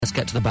Let's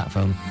get to the bat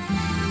phone.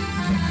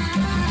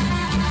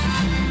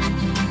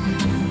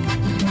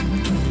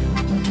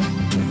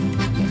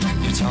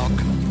 You talk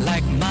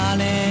like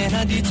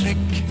Marlene Dietrich,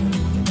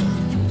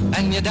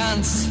 and you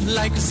dance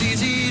like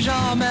Zizi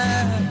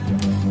Jamais.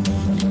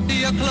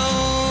 Your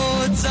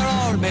clothes are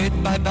all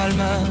made by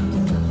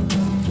Balmain,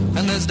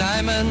 and there's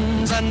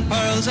diamonds and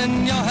pearls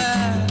in your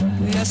hair.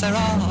 Yes, there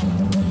are.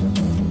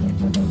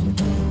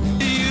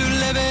 You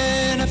live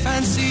in a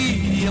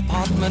fancy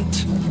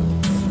apartment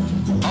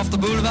off the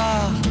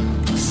boulevard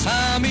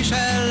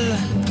Saint-Michel,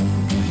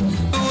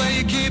 where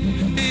you keep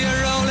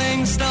your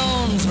Rolling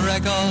Stones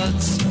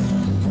records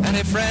and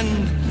a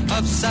friend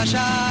of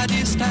Sacha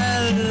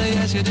Distel.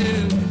 Yes, you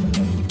do.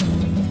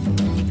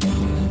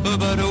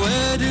 But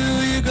where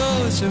do you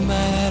go to,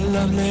 my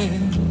lovely,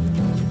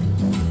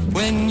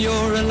 when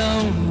you're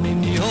alone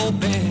in your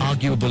bed?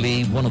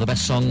 Arguably one of the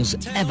best songs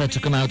ever to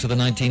come out of the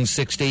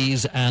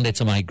 1960s, and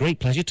it's my great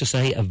pleasure to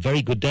say a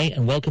very good day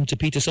and welcome to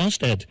Peter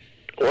Sarstedt.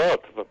 Well,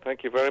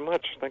 thank you very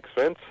much. Thanks,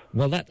 Vince.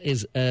 Well, that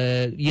is,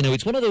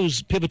 it's one of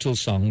those pivotal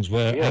songs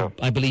where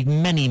I believe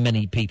many,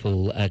 many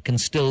people can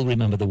still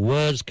remember the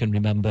words, can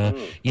remember,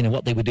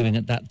 what they were doing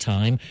at that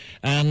time.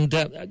 And,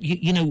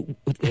 the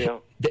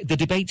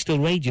debate still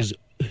rages.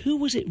 Who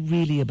was it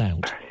really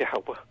about?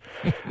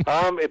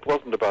 It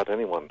wasn't about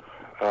anyone.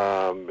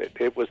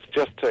 It was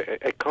just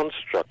a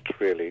construct,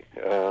 really,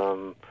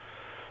 of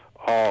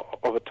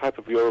a type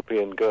of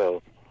European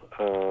girl.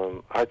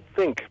 I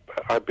think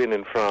I've been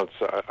in France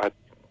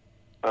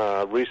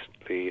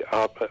recently.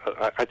 I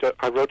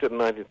wrote it in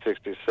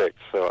 1966,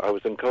 so I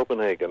was in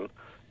Copenhagen,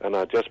 and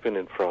I'd just been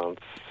in France,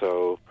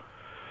 so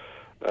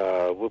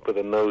with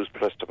a nose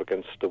pressed up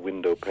against the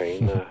window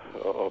pane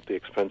of the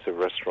expensive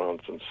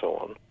restaurants and so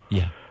on.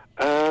 Yeah.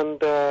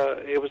 And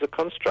it was a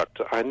construct.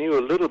 I knew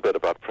a little bit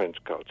about French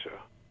culture,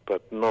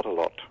 but not a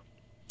lot.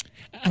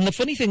 And the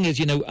funny thing is,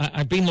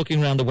 I've been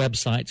looking around the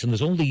websites and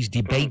there's all these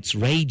debates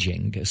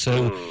raging,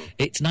 so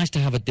it's nice to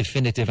have a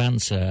definitive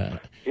answer.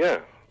 Yeah.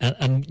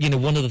 And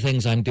one of the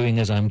things I'm doing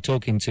is I'm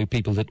talking to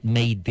people that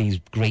made these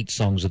great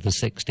songs of the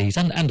 60s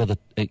and of the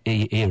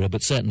era,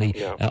 but certainly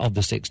of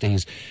the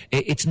 60s.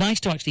 It's nice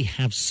to actually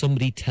have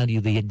somebody tell you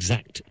the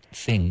exact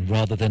thing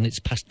rather than it's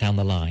passed down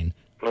the line.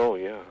 Oh,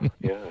 yeah,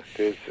 yeah.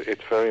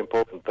 It's very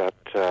important that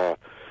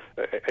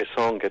a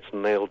song gets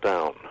nailed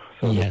down.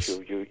 So yes.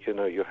 that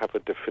you have a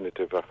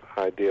definitive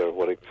idea of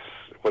what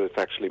it's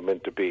actually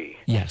meant to be.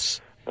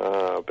 Yes.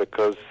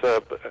 Because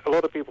a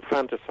lot of people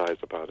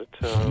fantasize about it,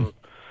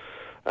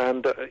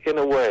 and in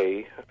a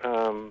way,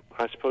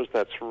 I suppose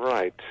that's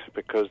right,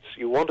 because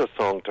you want a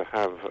song to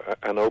have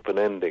an open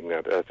ending,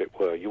 as it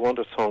were. You want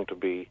a song to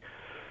be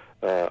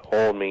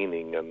all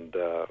meaning and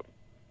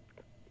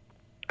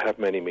have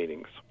many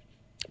meanings.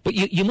 But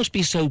you must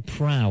be so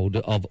proud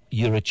of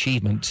your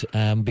achievement,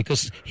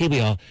 because here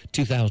we are,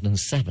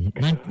 2007,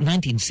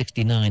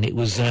 1969. It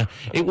was,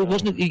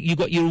 wasn't it? You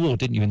got your award,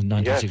 didn't you, in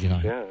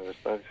 1969? Yeah, it was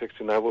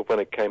 1969 when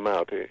it came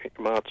out,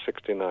 March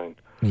 69.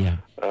 Yeah.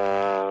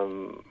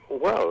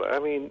 Well, I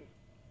mean,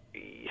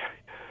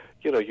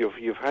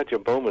 you've had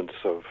your moments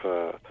of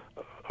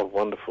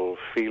wonderful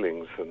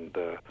feelings, and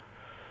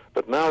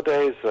but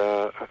nowadays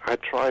I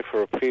try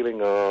for a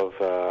feeling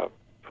of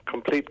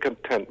complete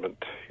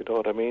contentment. You know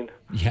what I mean?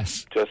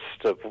 Yes. Just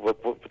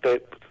they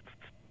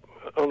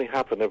only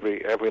happen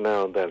every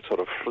now and then, sort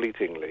of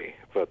fleetingly.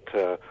 But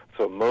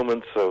so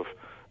moments of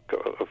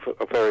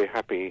very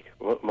happy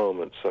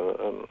moments,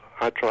 and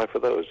I try for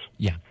those.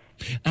 Yeah.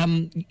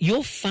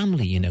 Your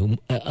family,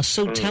 are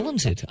so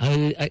talented.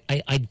 I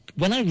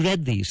when I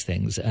read these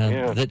things,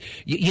 that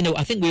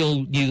I think we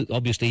all knew,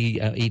 obviously,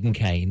 Eden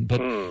Kane,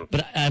 but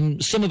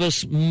some of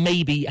us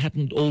maybe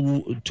hadn't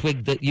all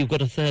twigged that you've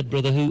got a second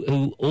brother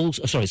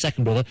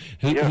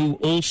who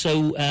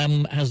also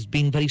has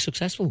been very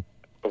successful.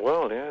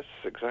 Well, yes,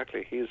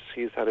 exactly.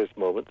 He's had his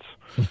moments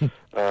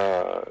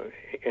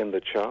in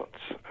the charts,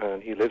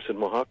 and he lives in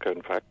Mojácar.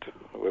 In fact,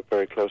 we're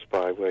very close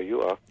by where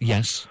you are.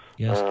 Yes.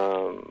 Yes.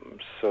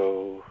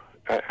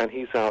 And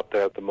he's out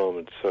there at the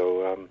moment.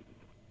 So,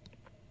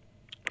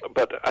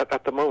 but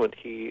at the moment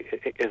he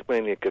is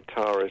mainly a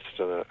guitarist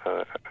and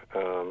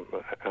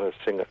a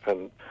singer,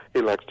 and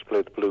he likes to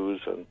play the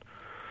blues, and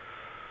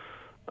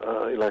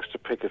he likes to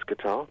pick his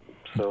guitar.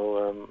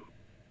 So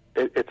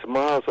it's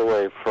miles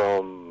away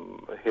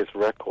from his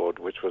record,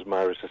 which was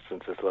 "My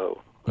Resistance Is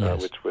Low,"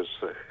 which was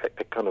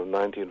a kind of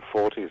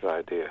 1940s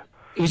idea.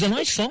 It was a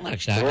nice song,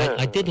 actually. Yeah.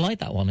 I did like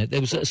that one. It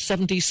was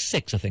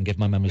 76, I think, if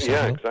my memory serves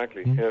well. Yeah,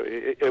 exactly.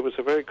 It was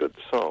a very good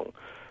song,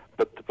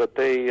 but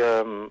they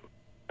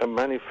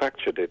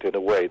manufactured it in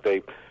a way.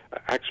 They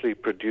actually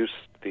produced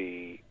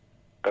the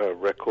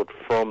record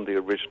from the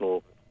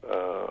original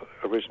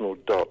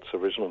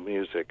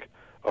music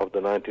of the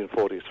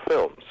 1940s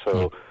film.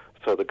 So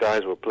the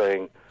guys were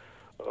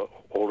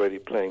already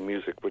playing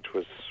music which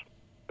was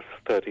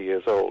 30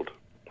 years old,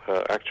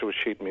 actual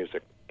sheet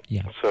music.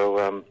 Yeah.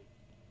 So.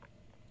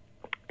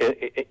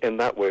 In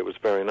that way, it was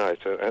very nice,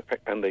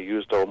 and they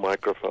used old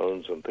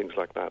microphones and things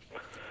like that.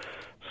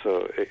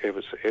 So it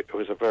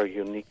was a very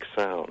unique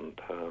sound.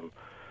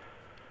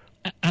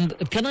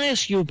 And can I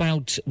ask you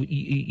about,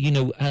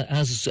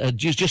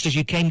 just as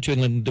you came to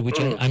England, which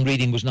I'm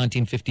reading was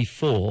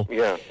 1954.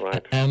 Yeah,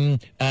 right. When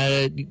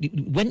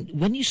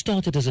you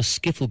started as a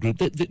skiffle group,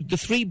 the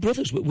three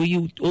brothers, were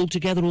you all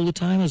together all the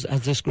time as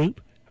this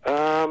group?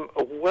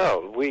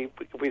 Well, we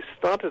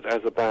started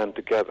as a band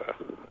together.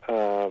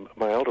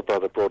 My older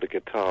brother brought a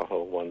guitar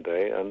home one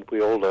day, and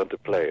we all learned to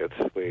play it.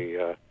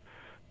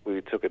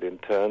 We took it in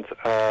turns.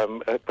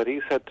 But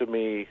he said to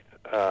me,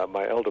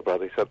 my elder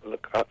brother, he said,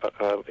 look,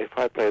 if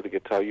I play the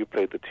guitar, you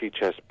play the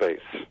T-chest bass.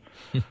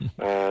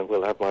 And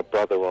we'll have my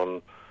brother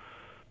on,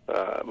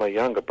 my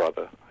younger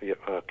brother,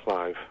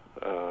 Clive.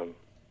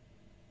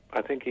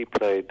 I think he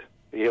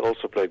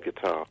also played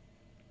guitar.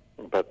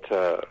 But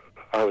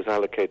I was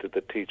allocated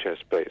the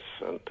T-chest bass.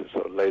 And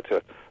so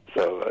later,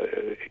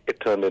 it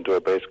turned into a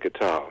bass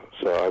guitar.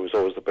 So I was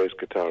always the bass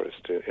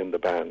guitarist in the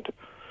band.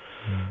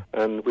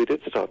 And we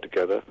did start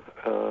together,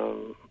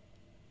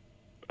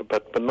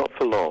 but not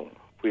for long.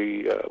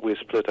 We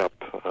split up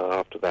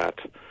after that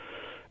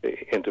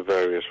into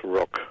various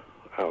rock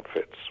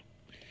outfits.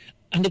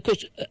 And of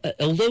course,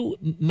 although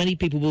many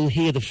people will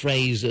hear the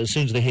phrase as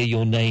soon as they hear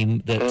your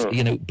name that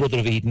brother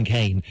of Eden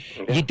Kane,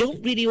 you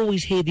don't really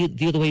always hear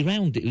the other way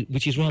around,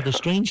 which is rather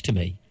strange to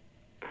me.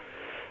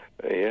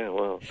 Yeah,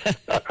 well,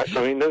 I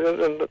mean,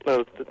 no,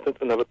 but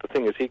the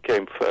thing is, he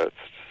came first.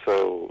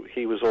 So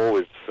he was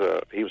always,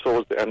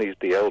 and he's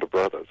the elder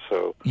brother.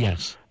 So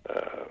yes,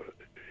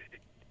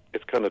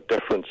 it's kind of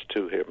deference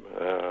to him.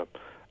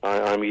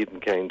 I'm Eden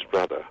Kane's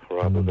brother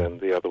rather than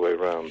the other way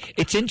around.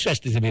 It's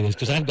interesting to me this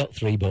because I've got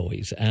three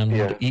boys,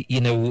 and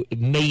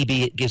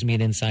maybe it gives me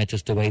an insight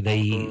as to the way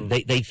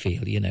they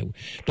feel.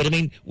 But I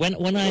mean,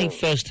 when I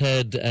first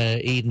heard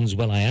Eden's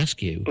 "Well, I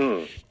Ask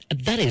You."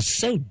 That is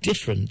so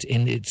different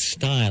in its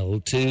style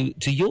to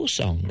your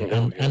song,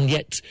 and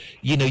yet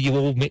you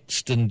all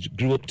mixed and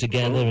grew up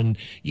together, and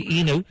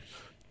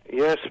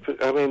Yes,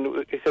 but, I mean,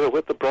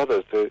 with the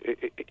brothers,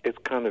 it's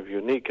kind of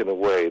unique in a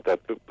way that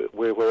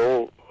we're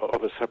all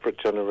of a separate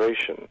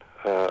generation.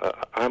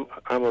 I'm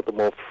of the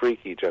more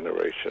freaky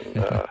generation.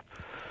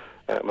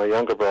 My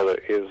younger brother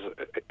is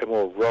a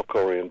more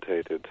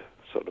rock-orientated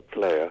sort of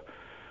player.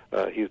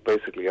 He's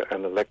basically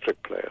an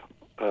electric player.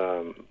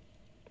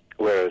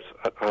 Whereas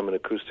I'm an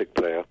acoustic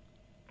player,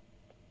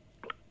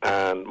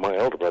 and my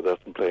older brother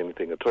doesn't play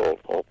anything at all.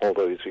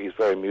 Although he's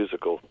very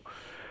musical,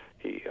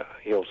 he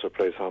also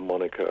plays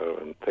harmonica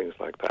and things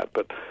like that.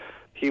 But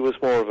he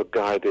was more of a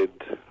guided.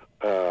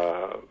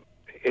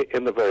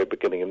 In the very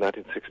beginning, in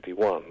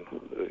 1961,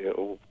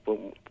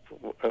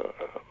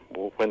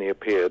 when he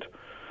appeared,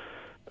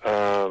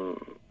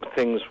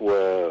 things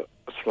were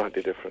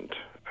slightly different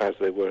as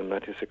they were in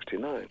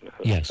 1969.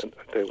 Yes, and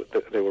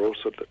they were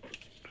also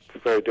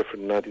very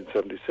different in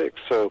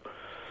 1976, so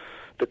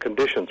the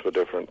conditions were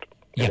different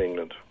in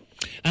England.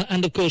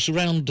 And of course,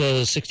 around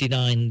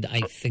 69,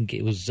 I think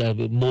it was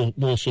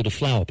more sort of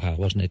flower power,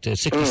 wasn't it?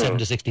 67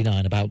 to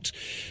 69, about...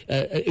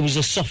 it was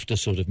a softer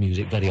sort of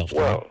music very often.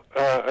 Well,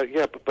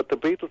 but the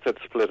Beatles had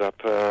split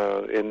up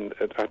in,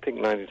 I think,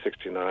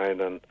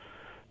 1969, and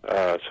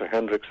Sir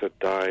Hendrix had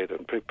died,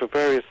 and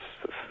various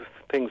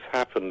things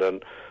happened,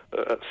 and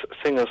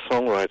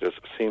singer-songwriters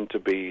seemed to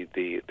be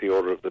the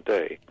order of the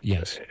day.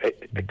 Yes. A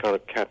kind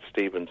of Cat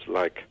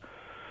Stevens-like.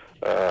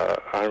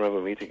 I remember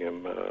meeting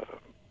him and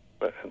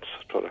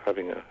sort of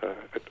having a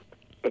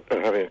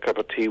cup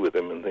of tea with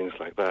him and things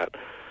like that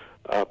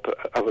up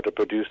at a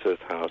producer's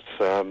house.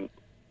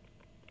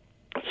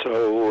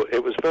 So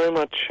it was very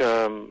much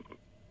a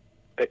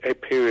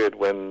period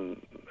when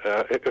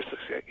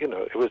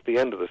it was the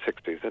end of the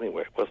 60s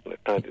anyway, wasn't it?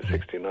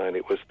 1969.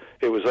 It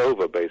was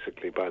over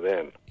basically by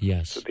then.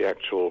 Yes. The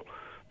actual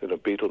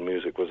Beatle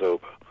music was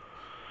over.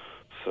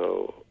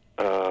 So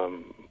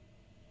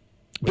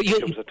but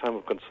it was a time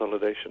of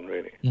consolidation,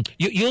 really.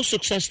 Your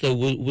success, though,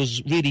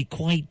 was really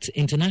quite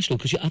international,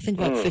 because I think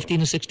about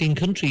 15 or 16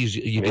 countries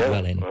you did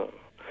well in.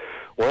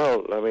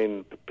 Well, I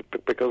mean,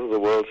 because of the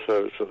World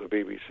Service of the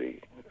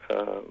BBC,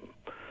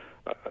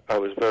 I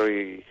was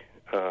very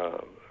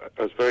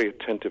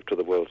attentive to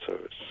the World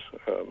Service.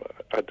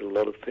 I did a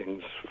lot of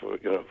things for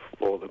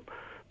them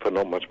for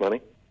not much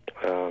money,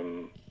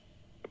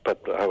 but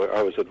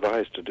I was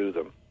advised to do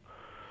them,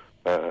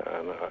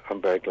 and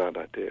I'm very glad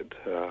I did.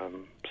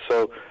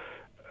 So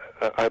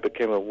I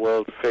became a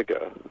world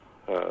figure.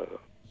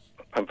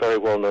 I'm very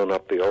well known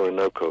up the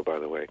Orinoco, by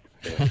the way.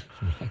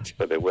 Right.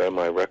 But they wear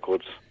my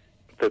records.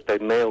 They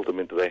nail them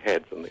into their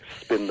heads and they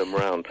spin them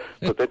around,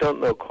 but they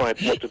don't know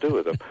quite what to do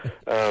with them.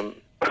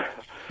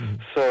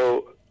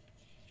 So,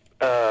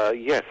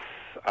 yes,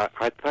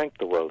 I thank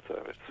the World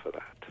Service for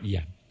that.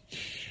 Yeah.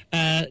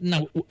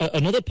 Now,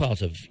 another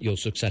part of your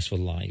successful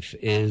life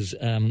is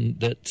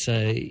that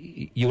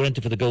you were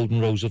entered for the Golden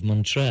Rose of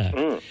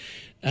Montreux.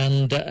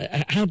 And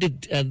how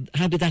did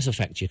that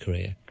affect your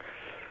career?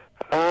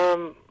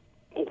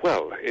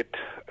 Well,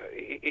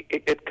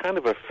 it kind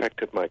of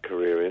affected my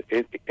career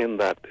in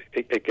that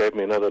it gave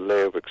me another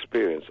layer of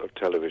experience of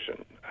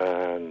television,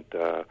 and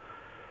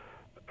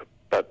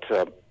but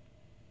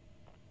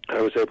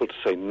I was able to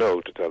say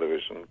no to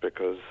television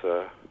because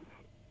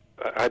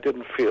I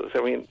didn't feel...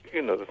 I mean,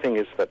 the thing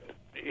is that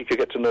you could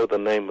get to know the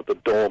name of the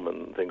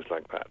doorman and things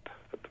like that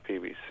at the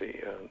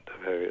BBC and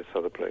various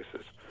other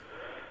places.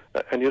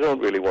 And you don't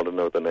really want to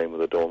know the name of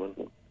the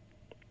doorman.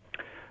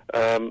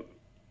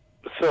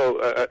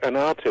 So an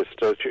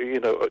artist,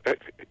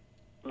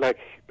 like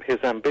his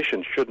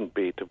ambition shouldn't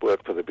be to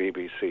work for the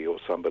BBC or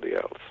somebody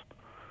else.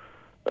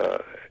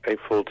 A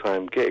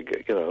full-time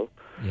gig,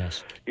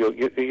 Yes.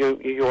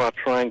 You are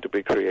trying to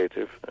be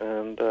creative,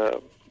 and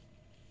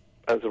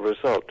as a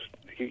result,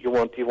 you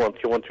want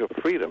your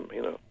freedom.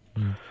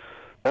 Mm.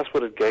 That's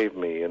what it gave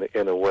me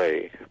in a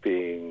way,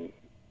 being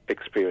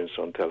experienced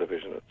on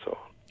television and so on.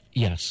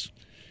 Yes.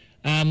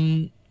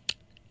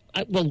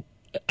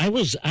 I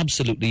was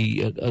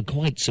absolutely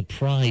quite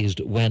surprised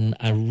when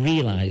I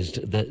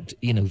realised that,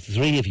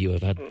 three of you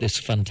have had this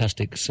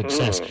fantastic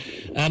success.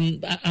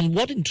 And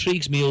what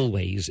intrigues me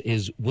always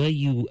is where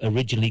you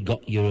originally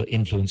got your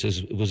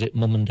influences. Was it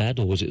mum and dad,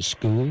 or was it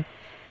school?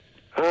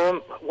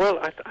 Well,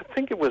 I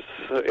think it was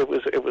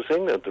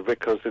England,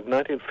 because in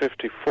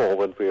 1954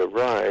 when we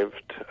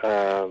arrived,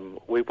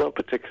 we weren't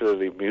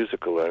particularly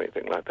musical or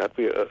anything like that.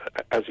 We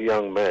as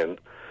young men.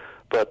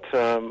 But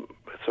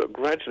so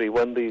gradually,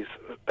 when these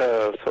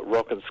sort of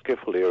rock and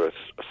skiffle eras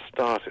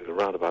started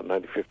around about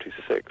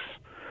 1956,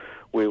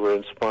 we were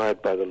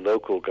inspired by the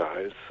local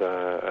guys,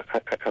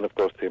 and of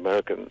course the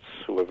Americans,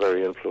 who were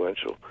very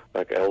influential,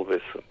 like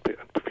Elvis and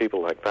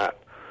people like that,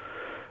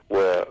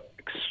 were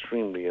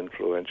extremely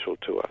influential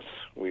to us.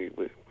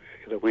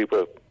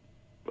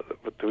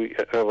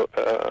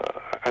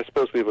 I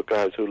suppose we were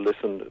guys who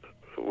listened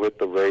with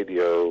the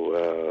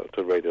radio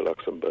to Radio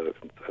Luxembourg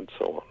and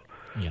so on.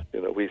 Yeah.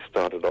 We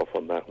started off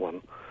on that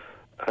one,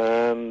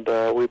 and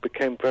we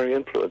became very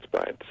influenced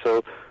by it.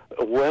 So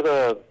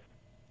whether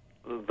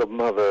the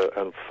mother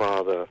and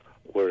father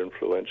were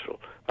influential,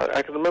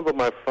 I can remember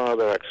my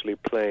father actually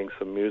playing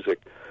some music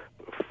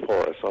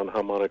for us on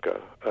harmonica.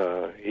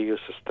 He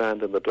used to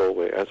stand in the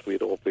doorway as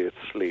we'd all be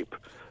asleep,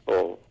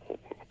 or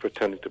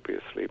pretending to be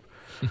asleep.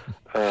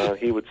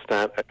 He would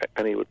stand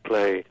and he would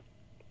play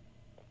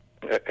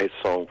a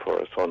song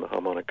for us on the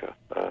harmonica.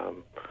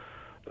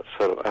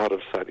 Sort of out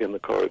of sight in the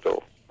corridor,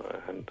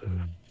 and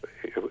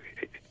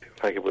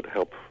it would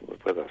help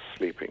with us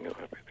sleeping and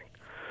everything.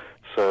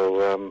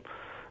 So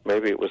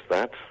maybe it was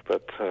that,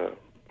 but I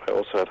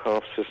also had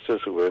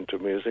half-sisters who were into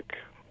music.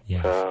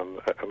 Yes.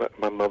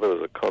 My mother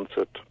was a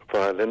concert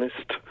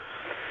violinist.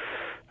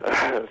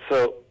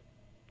 So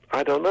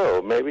I don't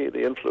know, maybe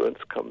the influence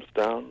comes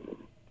down,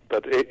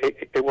 but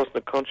it wasn't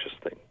a conscious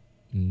thing.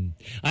 Mm.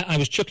 I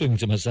was chuckling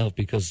to myself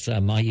because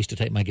I used to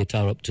take my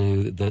guitar up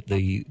to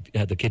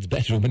the kids'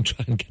 bedroom and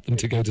try and get them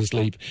to go to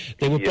sleep.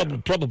 They were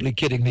probably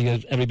kidding me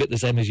every bit the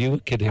same as you were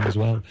kidding as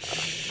well.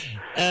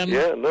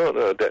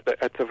 No,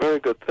 that's a very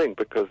good thing,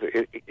 because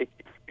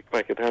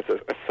it has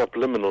a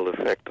subliminal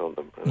effect on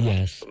them.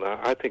 Yes,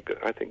 I think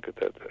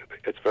that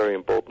it's very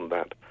important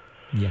that.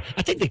 Yeah,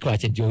 I think they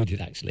quite enjoyed it,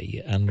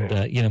 actually. And,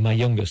 my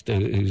youngest,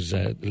 who's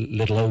a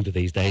little older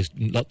these days,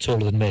 a lot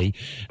taller than me,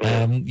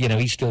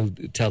 he still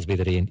tells me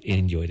that he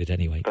enjoyed it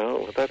anyway.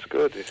 Oh, that's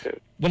good.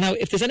 Well, now,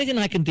 if there's anything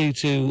I can do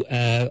to,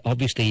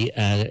 obviously,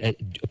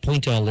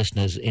 point our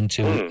listeners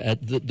into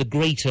the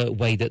greater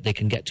way that they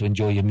can get to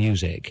enjoy your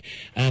music,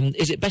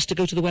 is it best to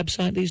go to the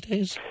website these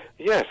days?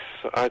 Yes,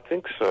 I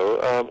think so.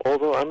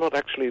 Although I'm not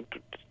actually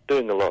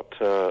doing a lot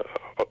of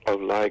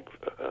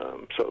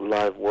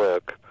live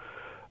work.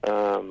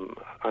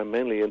 I'm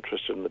mainly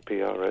interested in the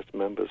PRS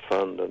Members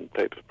Fund and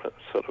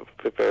sort of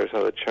various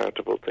other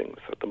charitable things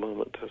at the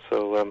moment.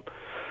 So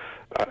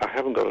I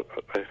haven't got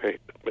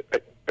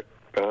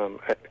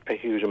a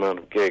huge amount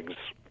of gigs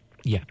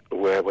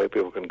where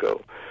people can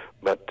go.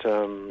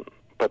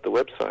 But the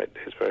website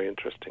is very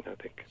interesting, I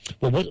think.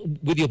 Well,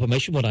 with your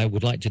permission, what I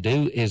would like to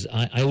do is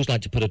I always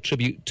like to put a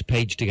tribute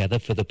page together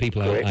for the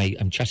people I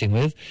am chatting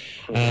with,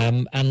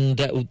 and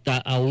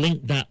I'll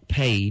link that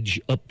page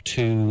up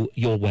to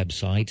your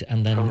website,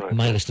 and then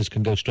my listeners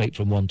can go straight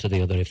from one to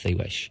the other if they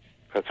wish.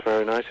 That's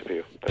very nice of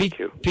you. Thank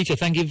you. Peter,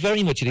 thank you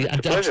very much indeed. It's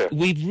a pleasure.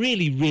 We've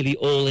really, really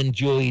all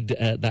enjoyed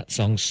that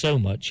song so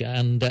much,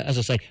 and as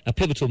I say, a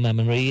pivotal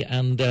memory,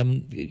 and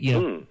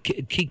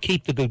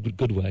keep the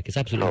good work. It's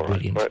absolutely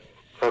brilliant. Right.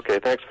 Okay,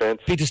 thanks,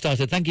 Vince. Peter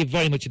Starstead, thank you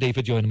very much indeed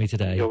for joining me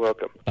today. You're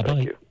welcome. Bye-bye.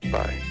 Thank you.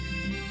 Bye.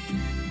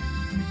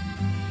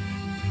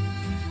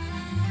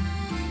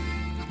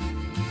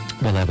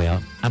 Well, there we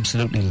are.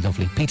 Absolutely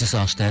lovely. Peter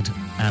Starstead,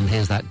 and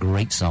here's that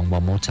great song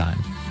one more time.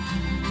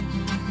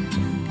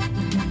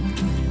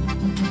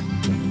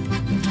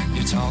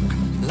 You talk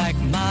like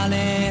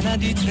Marlene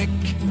Dietrich,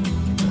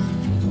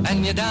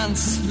 and you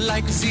dance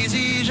like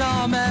Zizi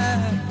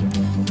Jeanmaire.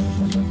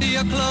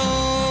 Your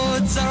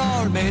clothes are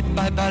all made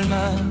by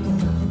Balmain,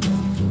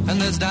 and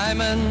there's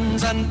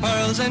diamonds and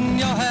pearls in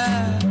your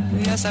hair.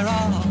 Yes, there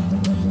are.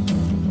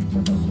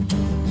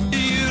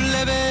 You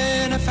live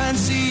in a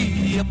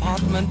fancy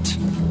apartment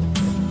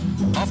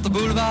off the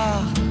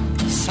boulevard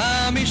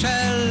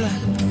Saint-Michel,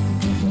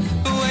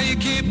 where you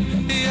keep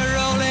your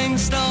Rolling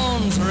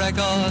Stones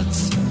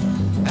records?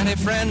 Any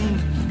friend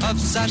of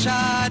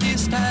Sasha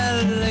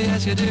Distel?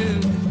 Yes, you do.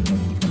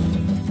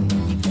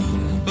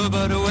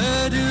 But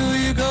where do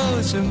you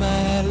go to,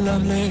 my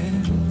lovely,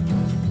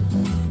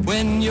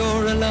 when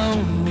you're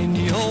alone in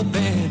your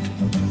bed?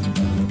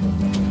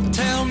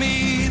 Tell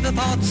me the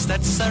thoughts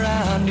that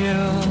surround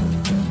you.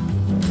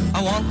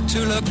 I want to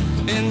look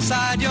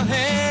inside your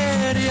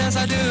head, yes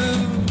I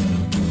do.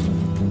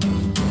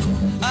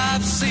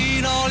 I've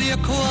seen all your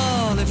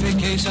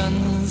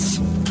qualifications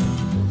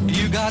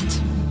you got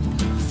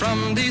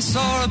from the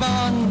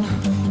Sorbonne,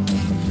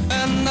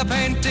 and the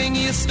painting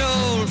you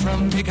stole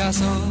from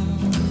Picasso.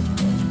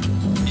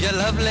 Your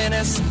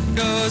loveliness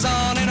goes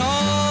on and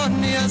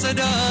on, yes it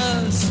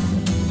does.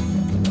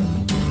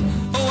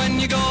 When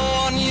you go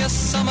on your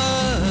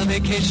summer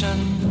vacation,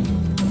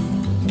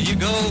 you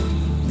go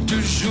to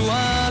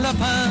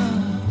Juan-le-Pin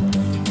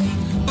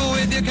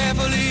with your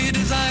carefully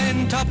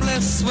designed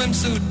topless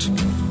swimsuit.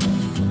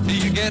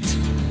 You get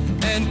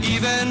an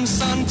even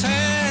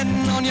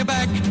suntan on your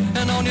back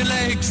and on your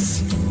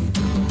legs.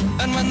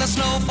 And when the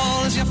snow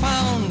falls, you're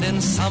found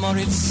in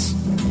Samoritz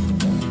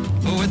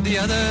with the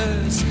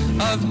others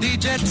of the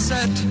jet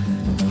set,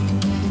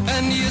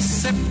 and you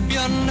sip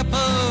your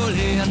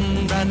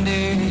Napoleon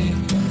brandy,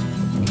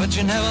 but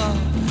you never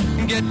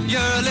get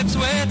your lips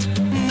wet,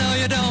 no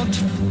you don't.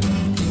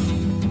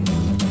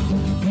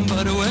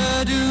 But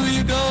where do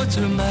you go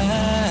to,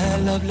 my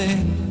lovely,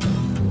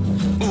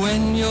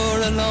 when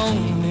you're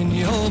alone in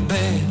your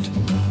bed?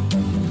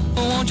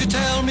 Won't you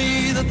tell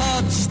me the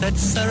thoughts that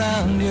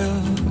surround you?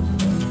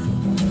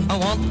 I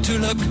want to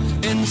look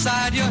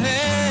inside your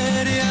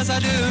head, yes I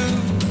do.